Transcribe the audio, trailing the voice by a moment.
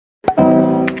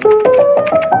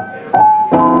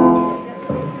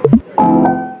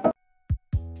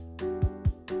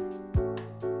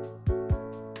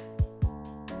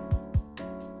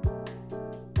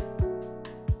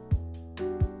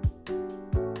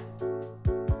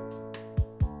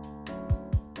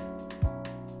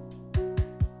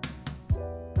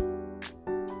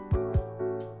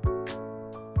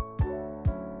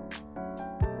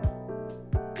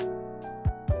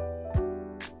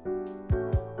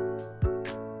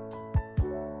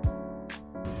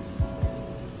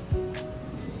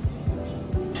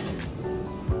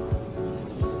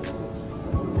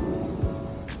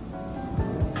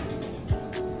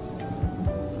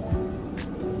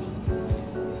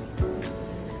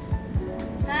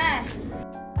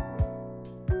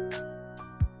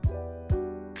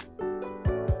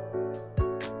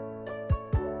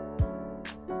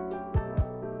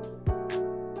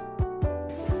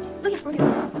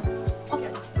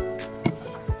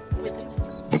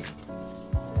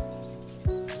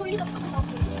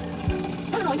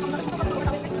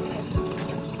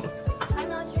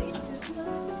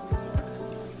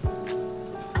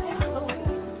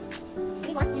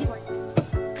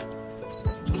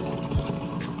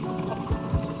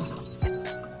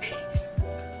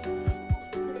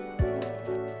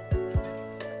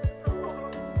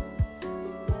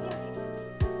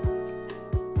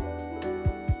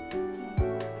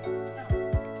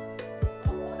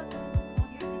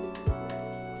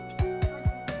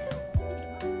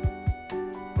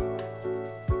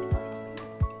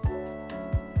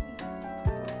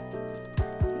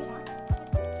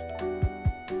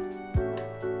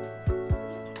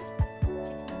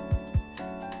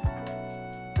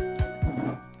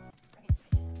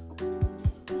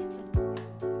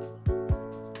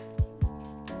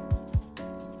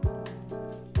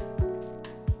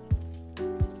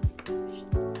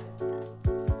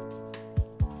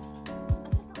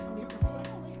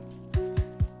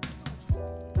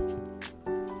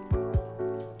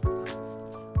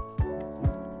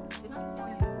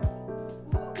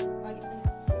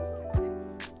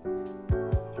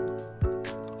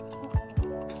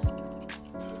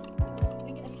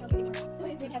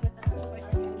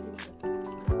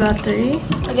battery.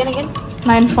 Again.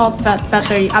 9-volt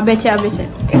battery. ABC.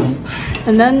 Okay.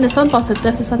 And then this one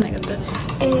positive, this one negative.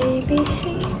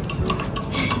 ABC.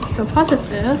 So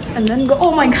positive, and then go.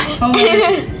 Oh my gosh. Oh my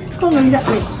gosh. Kok nggak bisa?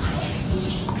 Wait.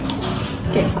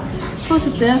 Okay.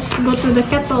 Positive, go to the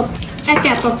cathode.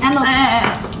 Cathode, anode.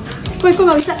 Wait, kok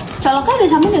nggak bisa? Coloknya ada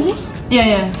sama nggak sih?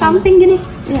 Iya. Something gini.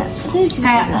 Iya.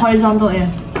 Kayak horizontal ya.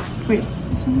 Wait.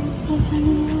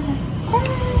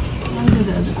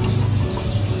 Ada.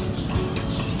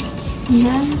 And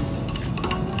then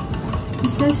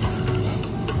this is.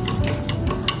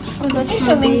 Berarti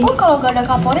swimming pool kalau gak ada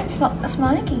kaporit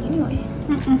smellnya kayak gini woy.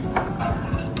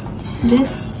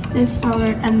 This is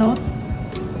our anode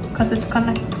because it's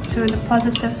connected to the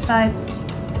positive side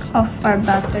of our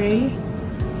battery.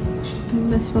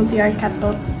 And this will be our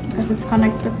cathode because it's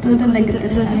connected to the negative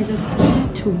side.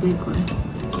 Too big one.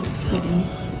 Okay.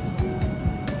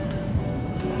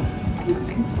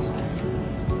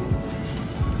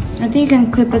 I think you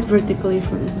can clip it vertically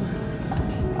for this one.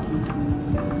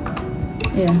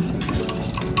 Yeah.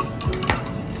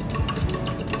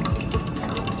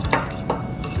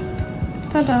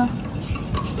 Ta-da!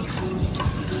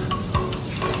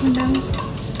 And then,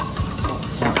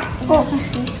 Oh, I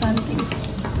see something.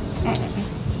 Ready?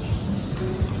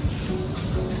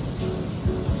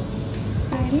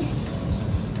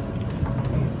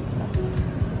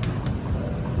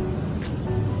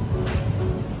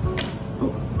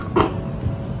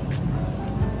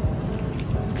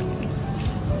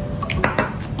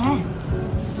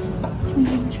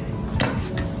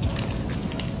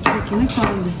 Can we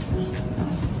follow this first?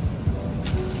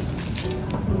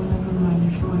 Oh, never mind,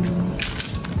 there's one more.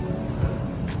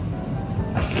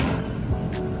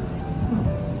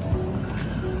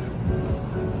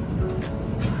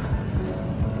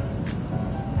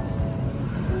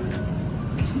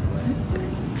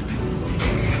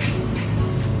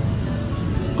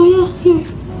 oh yeah, here.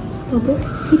 Bubbles?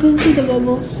 You can see the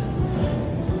bubbles.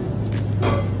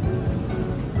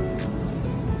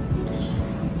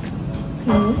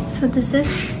 So this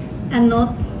is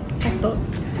anode, cathode.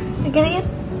 Again?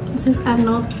 This is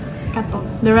anode, cathode.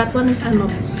 The red one is anode.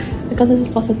 Because this is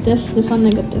positive, this one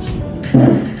negative.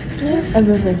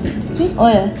 Effervescence. Oh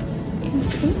yeah. Can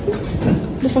see?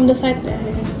 From the side there.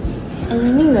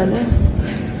 Ini nggak ada.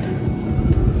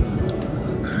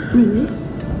 Really?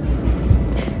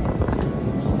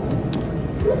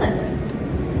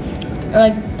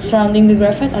 Like surrounding the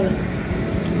graphite ada.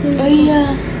 Oh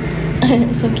yeah.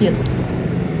 So cute.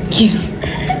 Cute.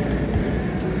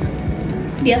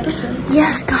 Di atas ya?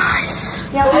 Yes, guys.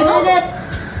 Yeah, we did it.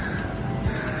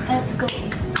 Let's go.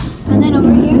 And then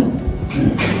over here.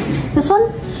 This one,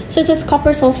 since it's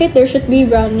copper sulfate, there should be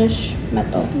brownish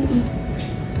metal.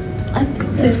 I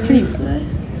think it's pretty.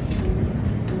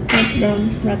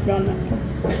 Red brown metal.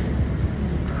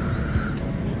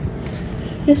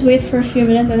 Just wait for a few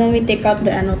minutes and then we take out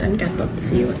the anode and cathode to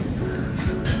see what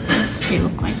they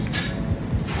look like.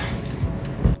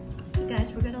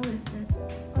 Guys, we're gonna lift it.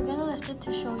 We're gonna lift it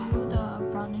to show you the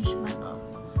brownish metal.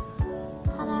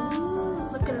 Ta-da!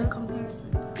 Look at the comparison.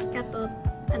 Cathode,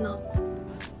 anode.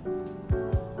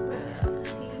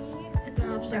 See, it's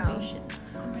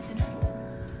Observations.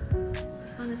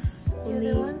 This one is The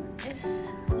only other one is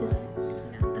just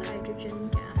the hydrogen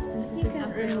gas. Since this is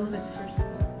how Remove it first,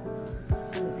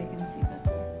 so that they can see better.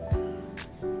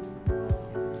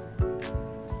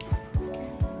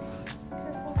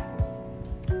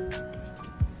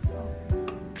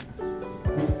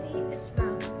 see, it's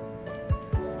brown.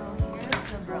 So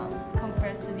here's the brown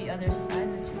compared to the other side,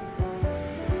 which is the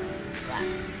black.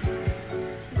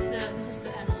 This is the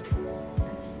anode.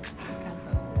 And this is the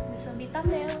cathode. This will be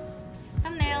thumbnail.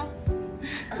 Thumbnail.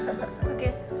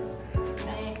 Okay.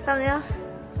 Thumbnail.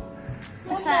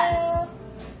 Success.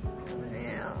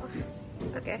 Thumbnail.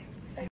 Okay.